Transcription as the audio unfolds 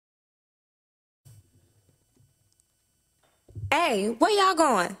Hey, where y'all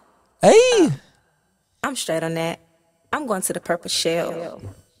going? Hey. I'm straight on that. I'm going to the Purple Shell.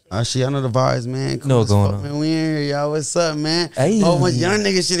 Shit, I know the vibes, man. Cool know what's going fuck, on. Man. We in here, y'all. What's up, man? Hey. Oh, bunch of young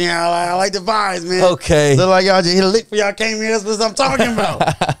niggas shit in here. I like the vibes, man. Okay. Look like y'all just hit a lick for y'all came here. That's what I'm talking about.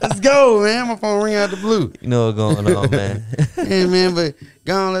 Let's go, man. My phone ring out the blue. You know what's going on, man. Yeah, man, but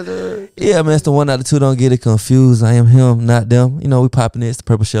go on, let the... Yeah, man, it's the one out of two. Don't get it confused. I am him, not them. You know, we popping it. It's the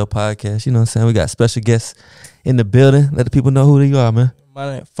Purple Shell podcast. You know what I'm saying? We got special guests in the building. Let the people know who they are, man.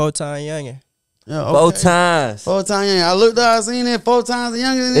 My name, 4-time Youngan. Yeah, okay. 4 times. 4 times young. I looked out, I seen it 4 times the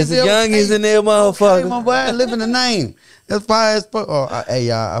youngest in It's the this youngest in there, motherfucker. Okay, my boy, I live in the name. That's fire as fuck. Oh, hey,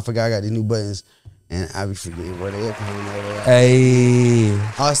 y'all, I forgot I got these new buttons, and I be forgetting where they at. Hey.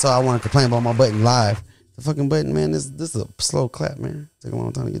 Also, I want to complain about my button live. The fucking button, man, this is a slow clap, man. Take a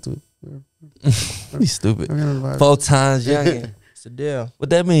long time to get to it. You stupid. 4 4 times youngin. It's the deal.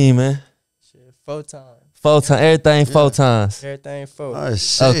 What that mean, man? Shit, 4 times. 4 times. Everything 4 times. Everything 4. Oh,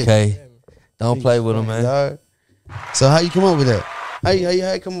 shit. Okay. Don't play with them, man. Dog. So how you come up with that? How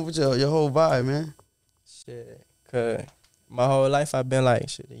you come up with your whole vibe, man? Shit, cause my whole life I've been like,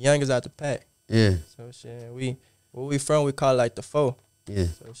 shit, the youngest out the pack. Yeah. So shit, where we from, we call it like the 4. Yeah.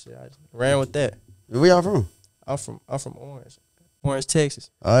 So shit, I ran with that. Where y'all from? I'm from Orange,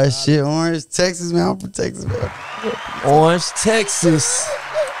 Texas. Oh, shit, Orange, Texas, man. I'm from Texas, man. Orange, Texas.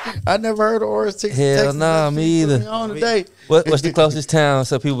 I never heard of Orange, Texas. Hell Texas. nah, That me shit put either. me on today. What's the closest town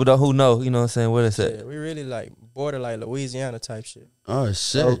so people who know, you know what I'm saying, where it's at? Shit, we really like border like Louisiana type shit. Oh,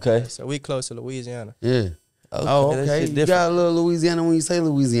 shit. Okay. So we close to Louisiana. Yeah. Okay, Oh, that okay. shit You different. got a little Louisiana when you say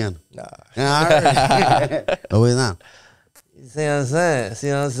Louisiana. Nah. Yeah, I heard. Louisiana. See what I'm saying? See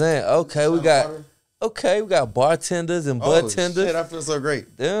what I'm saying? Okay, we got bartenders and bartenders. Shit, I feel so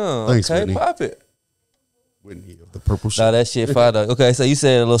great. Damn. Thanks, okay, Whitney. pop it. Whitney of the Purple Shell. Nah, that shit fire though. Okay, so you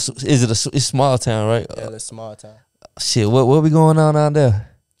said it's small town, right? Yeah, it's small town. Shit, what we going on out there?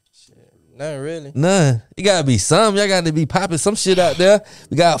 Nothing really. None. It gotta be something. Y'all gotta be popping some shit out there.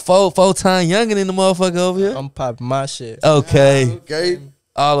 We got 4 time youngin in the motherfucker over here. I'm popping my shit. Okay. Okay.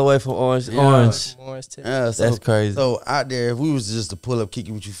 All the way from Orange. Yeah. Orange. Orange, Texas. Yeah, That's crazy. So out there, if we was just to pull up, kick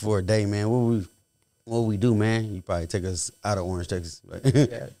it with you for a day, man, what we do, man? You probably take us out of Orange, Texas.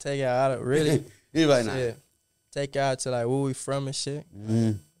 Yeah, take it out of really. You like, nah. Yeah. Take it out to like where we from and shit.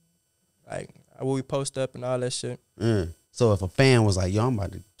 Mm. Like where we post up and all that shit. Mm. So if a fan was like, yo, I'm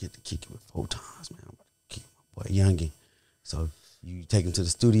about to get to kick it with 4 times, man. I'm about to kick my boy Youngin. So you take him to the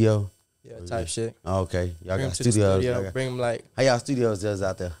studio. Yeah, type shit. Oh, okay. Y'all Bring him got to the studios. studio. Bring him like. How y'all studios does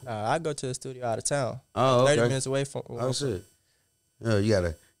out there? I go to the studio out of town. Oh, okay. 30 minutes away from. Oh, shit. Yeah, you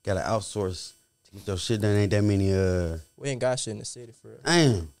gotta outsource to get your shit done. Ain't that many, We ain't got shit in the city for real.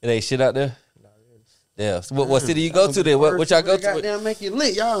 damn. It ain't shit out there? Yeah. So what city you go to then? What y'all go to? Goddamn, make it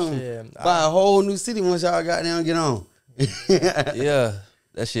lit. Y'all Yeah, buy a whole new city once y'all goddamn get on. Yeah.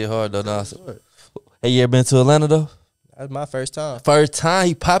 That shit hard though. Nah. Hey, you ever been to Atlanta though? That's my first time. First time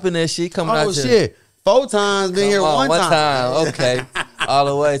he popping that shit coming out Oh to shit. 4 times, been here one time. Okay. All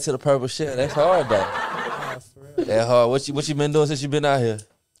the way to the Purple Shell. That's hard though. Nah, for real. That hard. What you been doing since you been out here?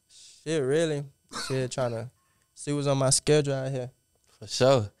 Shit, really. Shit, trying to see what's on my schedule out here. For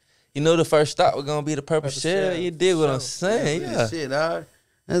sure. You know the first stop was gonna be the Purple Purple Shell. Shell, You dig what I'm for saying? Yeah. Shit, dog.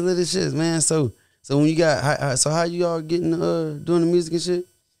 That's little shit, man. So when you got, so how you all getting doing the music and shit?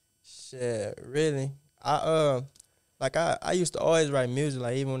 Shit, really. I used to always write music,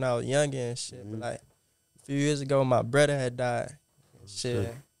 like even when I was younger and shit. But like a few years ago, my brother had died.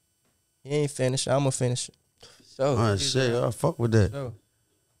 Shit, he ain't finished. I'm gonna finish it. So Oh shit, I fuck with that. So,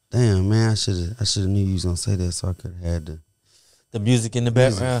 Damn, man, I should have knew you was gonna say that, so I could have had the music in the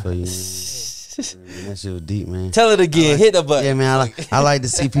music background. for you. Man, that shit was deep, man. Tell it again. Hit the button. Yeah, man, I like to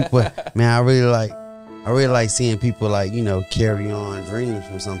see people. Man, I really like seeing people like, you know, carry on dreams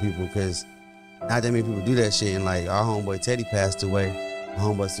from some people, because not that many people do that shit. And like our homeboy Teddy passed away,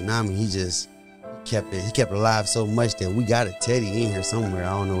 our homeboy Tsunami, he kept it alive so much that we got a Teddy in here somewhere. I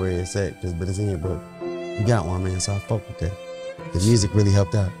don't know where it's at, but it's in here. But we got one, man. So I fuck with that. The music really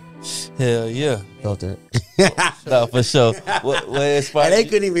helped out. Hell yeah. Felt that. No, for sure. What inspired And they you?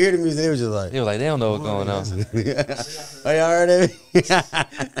 couldn't even hear the music. They was just like, They were like, they don't know what's going on. oh, y'all heard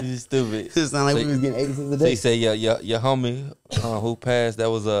that? You stupid. It sounded like we was getting 80 cents a So day. you say your homie who passed, that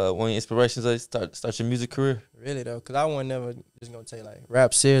was one of your inspirations to start your music career? really though, cause I wasn't never just gonna take like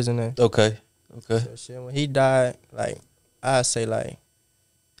rap serious and then. Okay. So shit, when he died, like I say like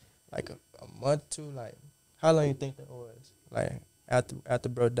a month or two, like how long you think that was? Like after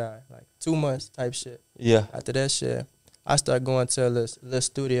bro died, like 2 months type shit. Yeah. After that shit, I started going to a little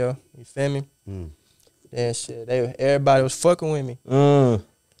studio. You feel me? Mm. Then shit, everybody was fucking with me. Mm.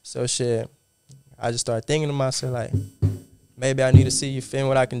 So shit, I just started thinking to myself like, maybe I need to see, you feel me,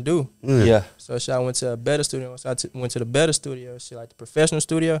 what I can do. Yeah. So shit, I went to a better studio. So went to the better studio, shit, like the professional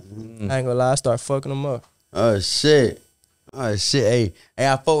studio. I ain't gonna lie, I started fucking them up. Oh shit. Hey,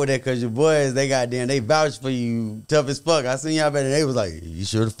 I fuck with that because your boys, they vouch for you tough as fuck. I seen y'all better. They was like, you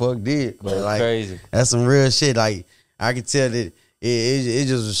sure the fuck did. But That's like, crazy. That's some real shit. Like, I could tell that it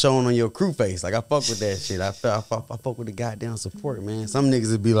just was showing on your crew face. Like, I fuck with that shit. I fuck with the goddamn support, man. Some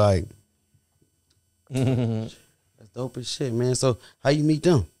niggas would be like, that's dope as shit, man. So, how you meet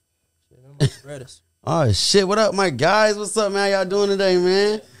them? Shit, them my brothers. Oh shit, what up, my guys? What's up, man? How y'all doing today,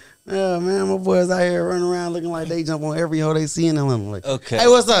 man? Yeah, man, my boys out here running around looking like they jump on every hoe they see in them. I'm like, Okay. hey,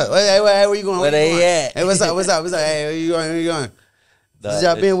 what's up? Hey, where you going? Where they at? Hey, what's up? Hey, where you going? Since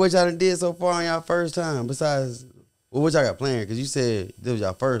y'all been, what y'all done did so far on y'all first time? Besides, what y'all got planned? Because you said this was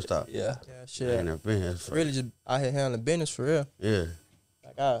y'all first stop. Yeah. Yeah, I shit. ain't never been here. Really just out here handling business for real. Yeah.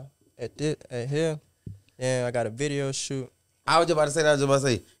 Like at here, yeah, I got a video shoot. I was just about to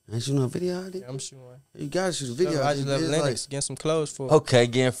say, ain't you no video out there? Yeah, I'm shooting one. You gotta shoot a video. I just left It's Lennox getting some clothes for. Okay,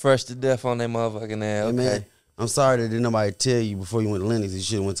 getting fresh to death on that motherfucking ass. Hey, Okay. man, I'm sorry that didn't nobody tell you before you went to Lennox. You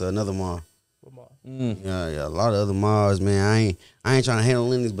should have went to another mall. Yeah, a lot of other malls, man. I ain't trying to handle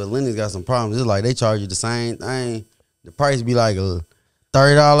Lennox, but Lennox got some problems. It's like they charge you the same thing. The price be like a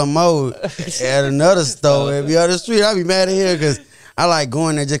 $30 more at another store every other street. I be mad at here because I like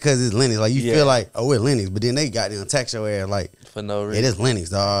going there just because it's Lennox. Like you feel like, oh, we're Lennox, but then they got them tax your ass like For no reason. it is Lennox,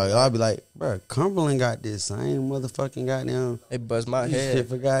 dog. I'll be like, bro, Cumberland got this same motherfucking goddamn They buzz my shit head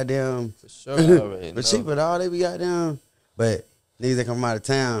for goddamn, for sure. Already but know. cheaper, dog. They be goddamn, but niggas that come out of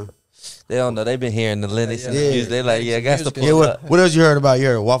town. They don't know. They been hearing the Lennox and the Yeah. music. They like, yeah, I got to Music. pull Yeah, up. what else you heard about? You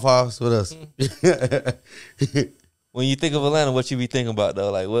heard of Waffle House? What else? When you think of Atlanta, what you be thinking about though?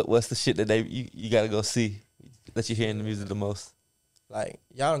 Like, what's the shit that you got to go see that you hearing the music the most? Like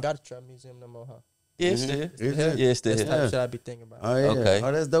y'all don't got a trap museum no more, huh? Yeah, it's still here. Yeah, it's still That's the here. type of shit I be thinking about. Oh yeah. Okay.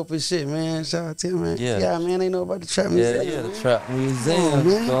 Oh, that's dope as shit, man. Shout out to him, man. Yeah. Yeah, man. They know about the trap Yeah, museum. yeah, the trap museum Oh,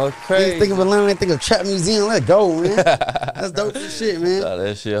 man. going Niggas crazy. think of Atlanta, they think of trap museum. Let's go, man. That's dope as shit, man. Oh,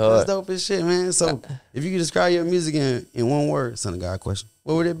 that shit That's hard. dope as shit, man. So, if you could describe your music in one word, son of God question,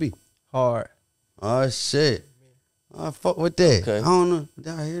 what would it be? Hard. Oh shit. I fuck with that. Okay. I don't know. Did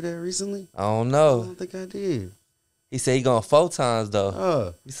I hear that recently? I don't I know. don't think I did. He said he going 4 times though.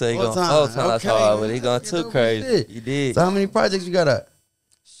 Oh. He said he Four going 4 times. times Okay, hard, man. but he going That's too dope as crazy. shit. He did. So, how many projects you got up?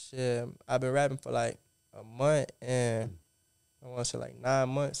 Shit, I've been rapping for like a month and I want to say like 9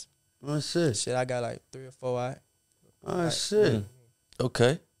 months. Oh shit. Shit, I got like 3 or 4 out. Oh shit.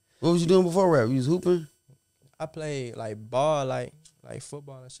 Okay. What was you doing before rap? You was hooping? I played like ball, like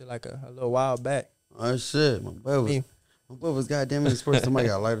football and shit, like a little while back. Oh shit. My boy was goddamn in sports. Somebody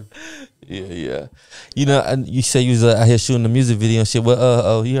got a lighter. Yeah. You know, and you say you was out here shooting the music video and shit.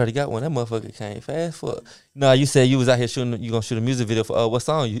 Well, you already got one. That motherfucker came fast for it. No, you said you was out here shooting. You gonna shoot a music video for? What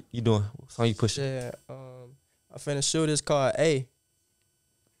song you doing? What song you pushing? Shit, I finna shoot this called A.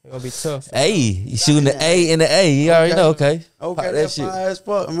 It gonna be tough. A. You shooting the A and the A. You already know. Okay. Okay, Pop that's fire as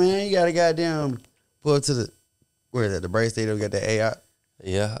fuck, man. You gotta goddamn pull it to the where is that? The Braves Stadium got that A out.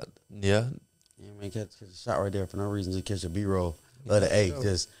 Yeah. Yeah, man, catch a shot right there for no reason. Just catch a B-roll of the A.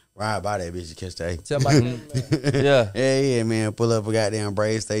 Just ride by that bitch and catch the A. Tell my Yeah. Yeah, man. Pull up a goddamn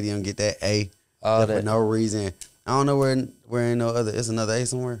Braves Stadium, get that A. All for that. no reason. I don't know where ain't no other. It's another A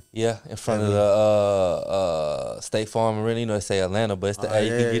somewhere. Yeah, in front of the State Farm Arena. You know, they say Atlanta, but it's the A. You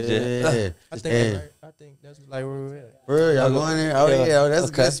can get your. yeah. I think that's like where we're at. For real, y'all going there? Oh Yeah. yeah, that's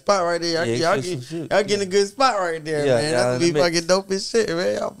Okay. a good spot right there. Yeah, Y'all getting a good spot right there, Yeah, man. y'all That's in gonna the be mix. fucking dope as shit,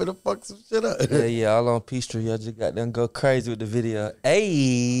 man. Y'all finna fuck some shit up. Yeah, all on Peachtree. Y'all just got them go crazy with the video.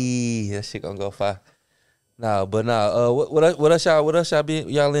 Hey, that shit gonna go fire. What else y'all be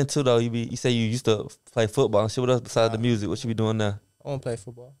y'all into though? You say you used to play football and shit. What else besides the music? What you be doing now? I wanna play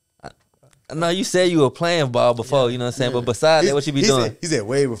football. No, you said you were playing ball before. You know what I'm saying. But besides that, what you be doing? He said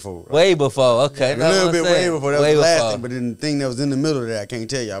way before. Bro. Way before. Okay, A that's little what I'm bit way saying. before. That was Way the last before. thing, but then the thing that was in the middle of that, I can't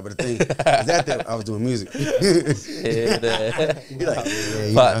tell y'all. But the thing was at that, I was doing music. Yeah, that. He like, yeah,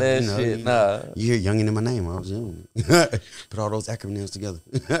 you Fuck know, that you know, shit. you- Nah. You hear Youngan in my name. I was young. Put all those acronyms together.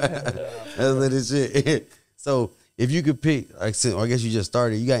 That's what it shit. So if you could pick, like, I guess you just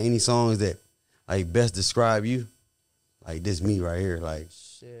started. You got any songs that like best describe you? Like this me right here. Like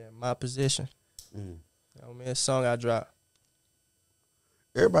Shit, my position. Mm. I mean, a song I dropped.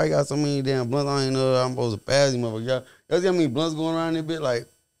 everybody got so many damn blunts. I ain't know I'm supposed to pass these motherfuckers. Y'all see how many blunts going around this bit? Like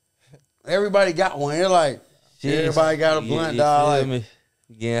everybody got one. They're like everybody got a blunt, dog. Like me?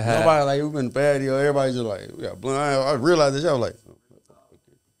 Getting high. nobody like we been patio. Everybody just like we got blunt. I realized this. I was like,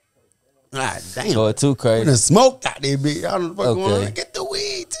 ah damn. Going too We crazy. done smoked out there, bitch. Y'all know the fuck going Okay. on. Get the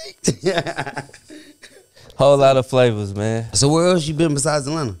weed. Whole lot of flavors, man. So where else you been besides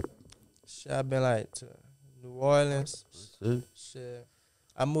Atlanta? Shit, I've been like to New Orleans. Shit.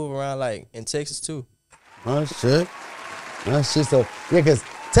 I move around like in Texas too. Oh shit. Oh shit. So yeah, cause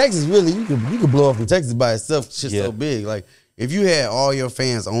Texas really you could blow up from Texas by itself. Shit's so big. Like if you had all your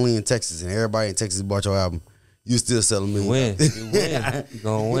fans only in Texas and everybody in Texas bought your album, you still sell $1 million. You win. You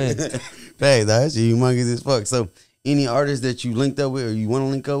gonna win. Hey, that shit humongous as fuck. So any artists that you linked up with or you want to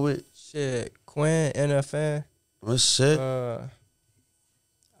link up with? Shit, Quinn, NFN. Oh shit.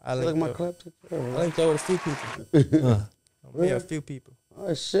 I linked up with a few people. A few people.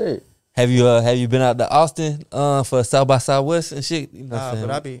 Oh shit. Have you been out to Austin for South by Southwest and shit? You know what I'm saying?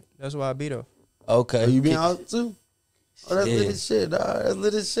 But that's where I be though. Okay. Oh, you been out too? Oh, that's lit as shit, dog. That's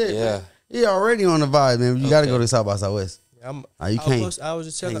lit as shit. Yeah. Man. You already on the vibe, man. You gotta go to South by Southwest. I was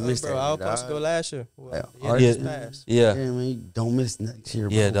just telling you, bro. I was supposed to go last year. Yeah, man. You don't miss next year,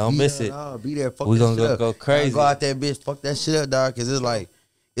 bro. Yeah, don't miss it. Dog. Be there. Fuck we that gonna go crazy. Go out that bitch. Fuck that shit up, dog. Cause it's like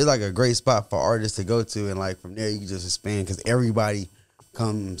a great spot for artists to go to, and like from there you can just expand because everybody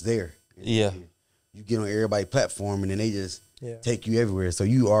comes there. Yeah. You get on everybody's platform, and then they just take you everywhere. So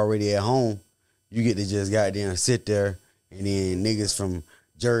you already at home. You get to just goddamn sit there, and then niggas from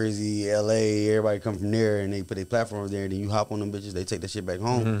Jersey, LA, everybody come from there and they put their platforms there. And then you hop on them bitches, they take that shit back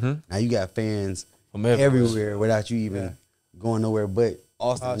home. Mm-hmm. Now you got fans from everywhere without you even going nowhere but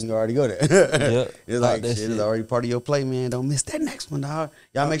Austin. You already go there. It's like shit is already part of your play, man. Don't miss that next one, dog.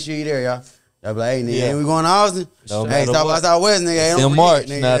 Y'all make sure you there, y'all. Y'all be like, hey, nigga, ain't we going to Austin? Hey, South by Southwest, nigga. Hey, don't March.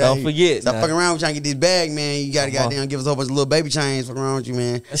 Nigga. Nah, don't forget. Stop fucking around. We trying to get this bag, man. You got to goddamn give us a whole bunch of little baby chains fucking around with you,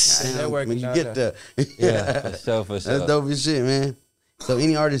 man. When you get there. Yeah, for sure. That's dope as shit, man. So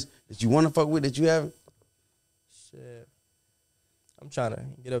any artists that you want to fuck with that you haven't? Shit. I'm trying to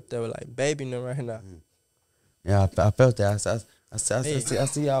get up there with like Baby and them right now. Yeah, I felt that. I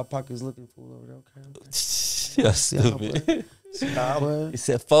see y'all pockets looking full over there. Okay. You're stupid. He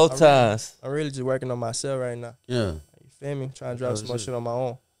said 4 times. I'm really just working on myself right now. Yeah. You feel me? Trying to drop some more shit on my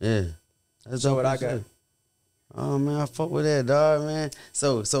own. Yeah. That's what I got. Oh man, I fuck with that, dog, man.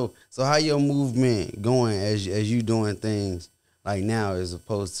 So how your movement going as you doing things like now as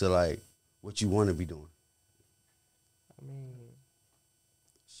opposed to like what you want to be doing? I mean,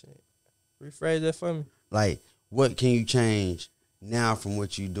 shit. Rephrase that for me. Like, what can you change now from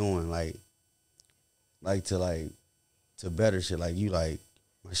what you doing? Like to better shit. Like you like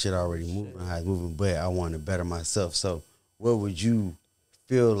my shit already moving, how it's moving, but I want to better myself. So what would you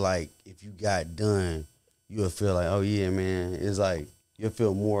feel like if you got done? You would feel like, oh yeah, man. It's like you'll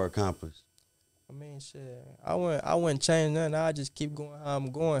feel more accomplished. I mean, shit. I wouldn't change nothing. I just keep going how I'm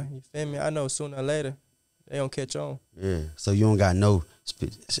going. You feel me? I know sooner or later they don't catch on. Yeah. So you don't got no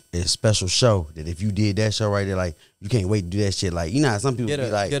special show that if you did that show right there, like you can't wait to do that shit. Like you know how some people be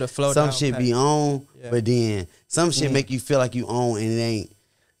like, some shit be on, but then some shit make you feel like you own and it ain't.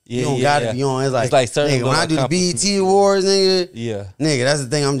 You don't gotta be on. It's like nigga, when I do the BET Awards, nigga, that's the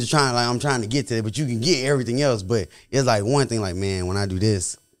thing. I'm just trying to get to it, but you can get everything else. But it's like one thing, like man, when I do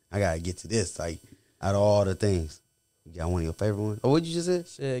this, I gotta get to this. Like out of all the things, you got one of your favorite ones. Oh, what you just said?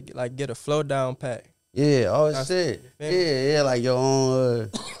 Shit, like get a flow down pack. Yeah, oh shit. Yeah, like your own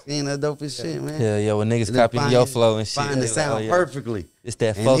seeing that dope as shit, man. Yeah, when niggas copying your flow and shit. Find the sound perfectly. It's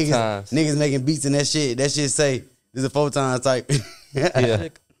that 4 times. Niggas making beats and that shit say this is a 4 times type. Yeah.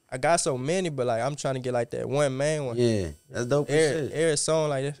 I got so many, but like I'm trying to get like that one main one. Yeah, that's dope as shit. Every song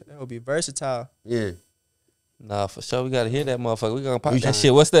like that will be versatile. Yeah. Nah, for sure, we gotta hear that motherfucker. We gonna pop that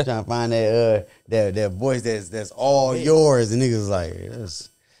shit. What's that? Trying to find that voice that's all yours, and niggas like that's.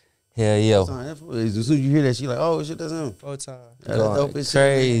 Hell yeah. As soon as you hear that, she like, oh shit, that's him. 4 times. That's dope as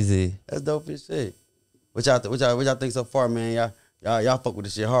crazy. Shit. That's dope as shit. What y'all think so far, man? Y'all fuck with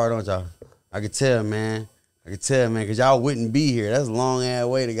this shit hard, don't y'all? I can tell, man. Cause y'all wouldn't be here. That's a long ass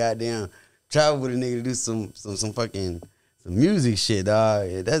way to goddamn travel with a nigga to do some music shit, dog.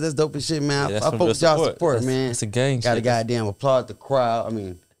 Yeah, that's dope as shit, man. I fuck with y'all support, man. It's a gang. Gotta goddamn applaud the crowd. I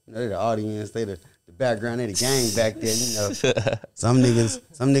mean, they the audience, they the background, they the gang back there, you know. Some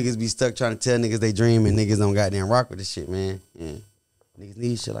niggas be stuck trying to tell niggas they dream and niggas don't goddamn rock with this shit, man. Yeah. Niggas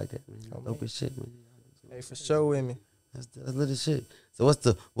need shit like that, man. Dope as shit, man. Hey, for sure with me. That's lit as shit. So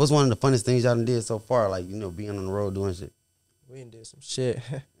what's one of the funnest things y'all done did so far? Like, you know, being on the road doing shit. We done did some shit.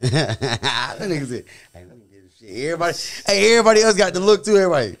 That nigga said, hey, let me get this shit. Everybody else got the look too.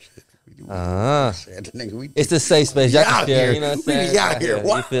 Everybody. It's the safe space. Y'all can share. You know what I'm saying? We out here.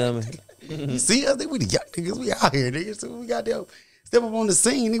 What? You feel me? You see us? We the young niggas. We out here, niggas. So we got to step up on the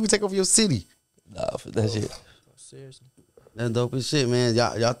scene. Nigga, we take over your city. Nah, for that shit. Seriously. That's dope as shit, man.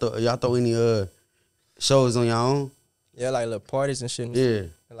 Y'all throw any shows on your own? Yeah, like little parties and shit. Yeah.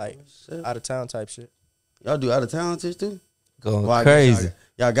 Like out of town type shit. Y'all do out of town shit too? Going Well, I guess crazy.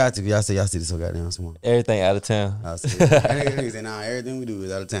 Y'all got to. Y'all see this so goddamn small. Everything out of town. I see. Niggas say, nah, everything we do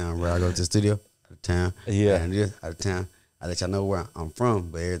is out of town, bro. I go to the studio, out of town. Yeah. And this, out of town. I let y'all know where I'm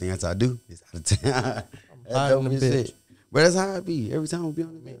from, but everything else I do is out of town. That's hiding dope the as bitch. shit. But that's how I be. Every time we be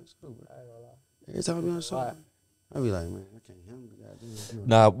on the show, bro. Every time we be on the show, I be like, man, I can't handle the goddamn.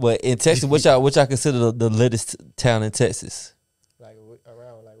 Nah, but in Texas, what y'all consider the latest town in Texas? Like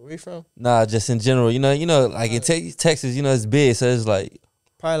around, like where you from? Nah, just in general. You know, like in Texas, you know, it's big, so it's like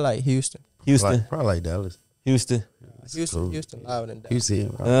Probably like Houston. Houston, Probably like Dallas. Houston. Houston louder than that. Houston.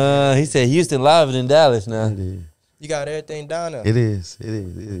 Bro. He said Houston louder than Dallas now. It is. You got everything down there. It is.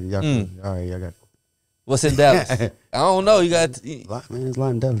 Y'all all right, y'all got What's in Dallas? I don't know. You got man, it's a lot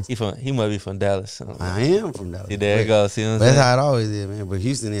in Dallas. he might be from Dallas. I am from Dallas. See, there you go. See what I'm But that's saying? how it always is, man. But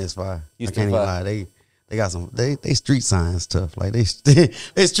Houston is fire. Houston I can't even fire. lie. They got some they street signs stuff. Like they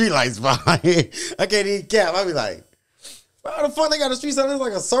street lights fire. I can't even cap. I be like, how the fuck they got a street sign? It's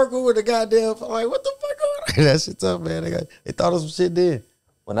like a circle with the goddamn. I'm like, what the fuck going on? That shit tough, man. They thought of some shit then.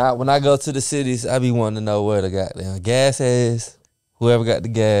 When I go to the cities, I be wanting to know where the goddamn gas is. Whoever got the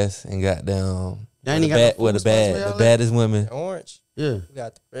gas and goddamn where the baddest women. Orange. Yeah. We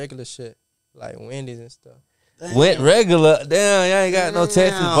got the regular shit like Wendy's and stuff. Went regular. Damn, y'all ain't got no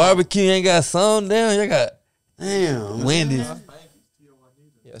Texas barbecue. You ain't got some. Damn, y'all got Wendy's.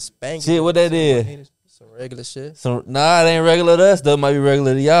 Yeah, Spanky. Shit, what that is? Some regular shit. Nah, it ain't regular to us though. It might be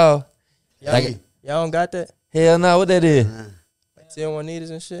regular to y'all. Y'all don't got that? Hell no, what that is? Like T1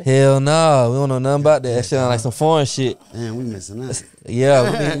 and shit? Hell no, we don't know nothing about that. That sound like some foreign shit. Damn, we missing that.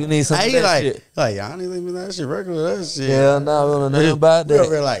 Yeah, we need some of that shit. Like, y'all need to that shit regular. That shit. Hell no, we don't know nothing about We over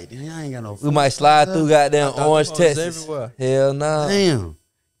that. here like, damn, y'all ain't got no. We might slide through goddamn thought Orange, them hoes Texas. everywhere. Hell no. Damn.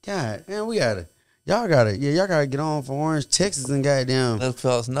 God, man, y'all gotta get on for Orange, Texas, and goddamn. Let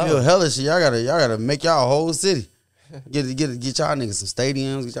folks Feel know. hella shit. Y'all gotta make y'all whole city. Get y'all niggas some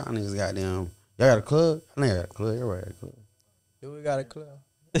stadiums. Get y'all niggas goddamn. Y'all got a club? I know y'all got a club. Everybody got a club. Do we got a club?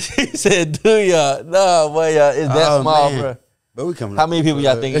 He said, "Do y'all? No, boy, y'all. It's that Oh, small, man. bro. But we coming. How many people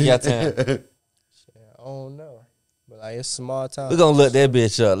y'all think in y'all town? Shit, I don't know. But like it's small town. We gonna look that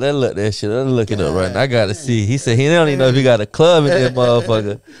bitch up. Let's look that shit. Let's look it up right now. I gotta see. He said he don't even know if he got a club in that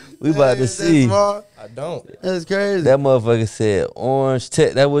motherfucker. We about to see. Small? I don't. That's crazy. That motherfucker said Orange,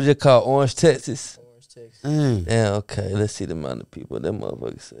 Texas. That what you call Orange, Texas? Orange, Texas. Yeah, okay. Let's see the amount of people that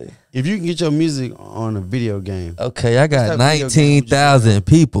motherfucker say. If you can get your music on a video game, Okay, I got What type of video game would you 19,000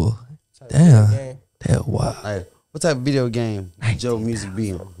 people. Type of Damn. game. That wild. like what type of video game would your music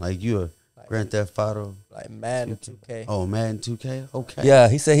be on? Like you a Grand Theft Auto? Like Madden 2K. Oh, Madden 2K? Okay. Yeah,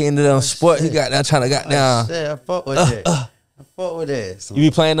 he said he ended on sport. He got down trying to got down. Shit, I fuck with that. I fuck with that. You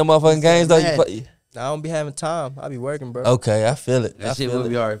be playing them motherfucking games though? You play? I don't be having time. I be working, bro. Okay, I feel it. I That shit feel would it.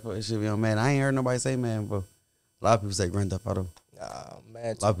 be alright. It should be on Madden. I ain't heard nobody say Madden, bro. A lot of people say Grand Theft Auto. Nah,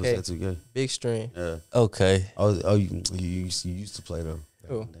 man, A lot of people say 2K. 2K. Big stream. Yeah. Okay. Oh, you used to play though. Back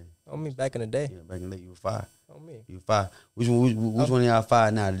Who? in the day. On me back in the day. Yeah, back in the day you were 5. On me. You were 5. Which one of y'all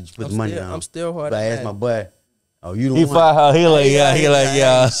 5 now? Did you put the money on? I'm still hard. But I asked my boy. Oh, you the He one. fired her. He like,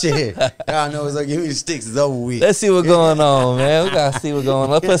 yeah. Shit. Y'all know it's like, give me the sticks. It's over with. Let's see what's going on, man. We gotta see what's going on.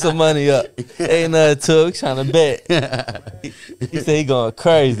 Let's put some money up. Ain't nothing to it. We trying to bet. He said he going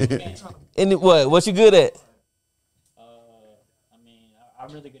crazy. And what you good at? I mean,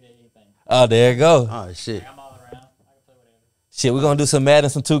 I'm really good at anything. Oh, there you go. Oh, shit. I'm all around. I can play whatever. Shit, we're gonna do some Madden,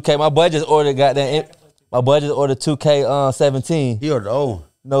 some 2K. My boy just ordered My boy just ordered 2K 17. He ordered the old one.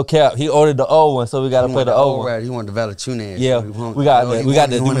 No cap. He ordered the old one, so we gotta He play wanted the old one. Right. He wanted the Valachunas. Yeah, we got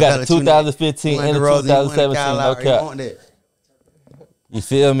the 2015 and the 2017. No cap. You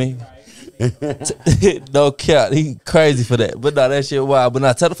feel me? No cap. He crazy for that. But no, that shit wild. But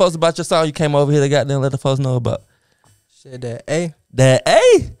now tell the folks about your song you came over here to goddamn let the folks know about. Shit, that A. That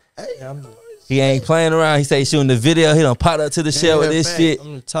A. Yeah, He ain't playing around. He say he shooting the video. He done popped up to the show with this fact. shit.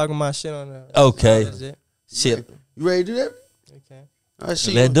 I'm talking my shit on there. Okay. That's it. Shit. You ready to do that? Okay. Oh,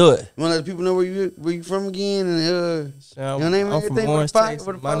 shit. Let's do it. You want to let people know where you from again? And I'm, your name and I'm from everything? Orange, What the Texas.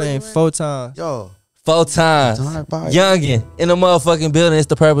 fuck- My what the name fuck you 4 times. yo, 4 times. Youngin in the motherfucking building. It's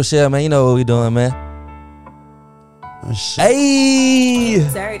the Purple Shell, man. You know what we doing, man. oh, shit. Hey.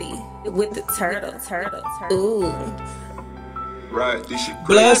 Dirty with the turtle. Ooh. Right, this shit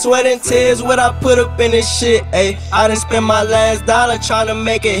Blood, sweat, and tears, what I put up in this shit, ayy. I done spent my last dollar tryna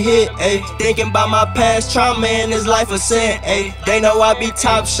make a hit, ayy. Thinking about my past trauma and this life of sin, ayy. They know I be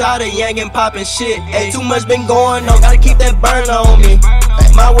top shot at Youngan poppin' shit, ayy. Too much been going on, gotta keep that burn on me.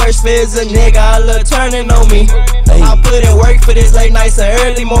 My worst fear is a nigga, I love turning on me. I put in work for this late nights and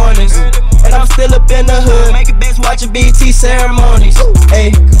early mornings. And I'm still up in the hood, making bets watching BT ceremonies,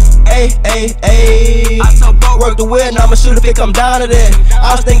 ayy. I told bro work the wheel, now I'ma shoot if it come down to that.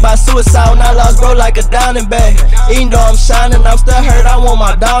 I was thinking about suicide when I lost bro like a diamond bag. Even though I'm shining, I'm still hurt, I want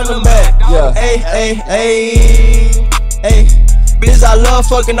my diamond back. Yeah. Bitches I love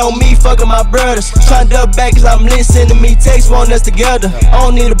fucking on me, fucking my brothers. Tryna duck back cause I'm listening to me text, wanting us together. I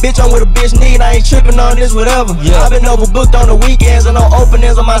don't need a bitch, I'm with a bitch need, I ain't tripping on this, whatever. Yeah. I been overbooked on the weekends and no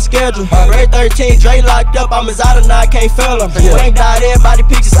openings on my schedule. Ray 13, Dre locked up, I'm as out of now, I can't feel him. Ain't died, everybody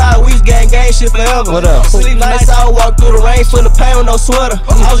pictures side, we was gang shit forever. What up? Sleep nights, I would walk through the rain full of pain with no sweater.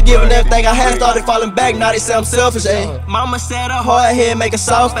 I was giving everything I had, started falling back, now they say I'm selfish, ayy. Mama said her hard head make a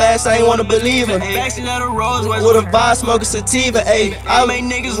soft fast, I ain't wanna believe it. Backseat of the Rolls with a vibe, smoking sativa, ayy. I make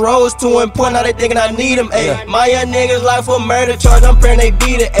niggas rose to a point, now they thinking I need them, ayy. My young niggas life for murder charge, I'm praying they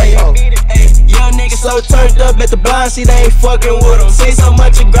beat it, ayy. Young niggas so turned up at the blind, see they ain't fucking with them. See so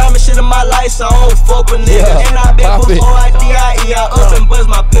much of grimy shit in my life, so I don't fuck with niggas. And I been before I D.I.E. I up and buzz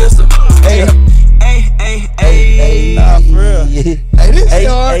my pistol. Ayy. Nah, for real. Hey, this shit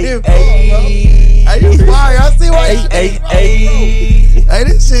hard as fuck, bro. Hey, you fire. I see why you Hey,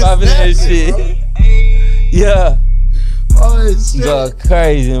 this shit Popping that snapping, bro. shit. Yeah. Oh, shit. Go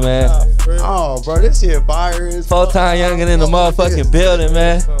crazy, man. Oh, bro, this shit fire as fuck. Full-time Youngin in the motherfucking building,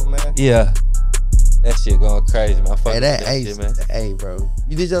 man. Yeah. That shit going crazy, man. Fuck Hey, that hey, shit, man. hey, bro.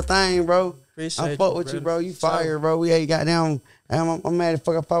 You did your thing, bro. Appreciate I fuck you, with you, brother. bro. You fire, bro. We ain't got down. I'm mad as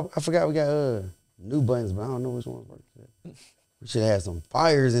fuck. I forgot we got new buttons, but I don't know which ones work. We should have had some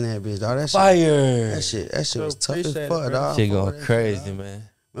fires in that bitch, dog. That shit, Fire. That shit was tough as Appreciate it, fuck, bro. dog. Shit Fuck going with that crazy, shit, man.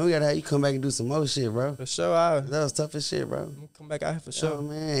 man, we gotta have you come back and do some more shit, bro. For sure, I'll That was tough as shit, bro. come back out here for Oh sure.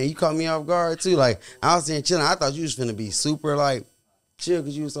 man, you caught me off guard too. Like I was saying chilling. I thought you was finna be super like chill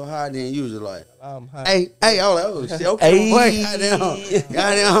because you was so high. Then you was just like, I'm high. hey, I was like, oh shit, okay, boy, goddamn,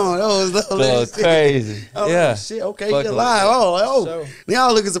 that was Going crazy. Oh Yeah. shit, okay, Fucking you live. Oh, like, oh, Sure.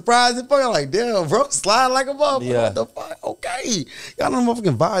 y'all looking surprised and fucking like, damn, bro, slide like a motherfucker. Yeah. What the fuck? Okay, y'all know the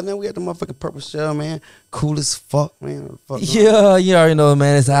motherfucking vibe, man. We got the motherfucking purple shell, man. Cool as fuck, man. What the fuck, Yeah, you already know,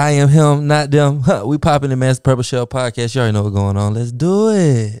 man. It's I am him, not them. Huh, we popping the man's Purple Shell podcast. You already know what's going on. Let's do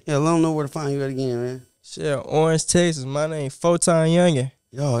it. Yeah, let them know where to find you at again, man. Shit, Orange, Texas. My name Full-time Youngin.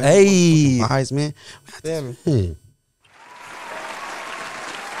 Yo, Hey. vibes, man. Feel me? Yeah.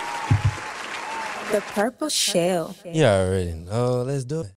 The Purple Shell. You already know. Let's do it.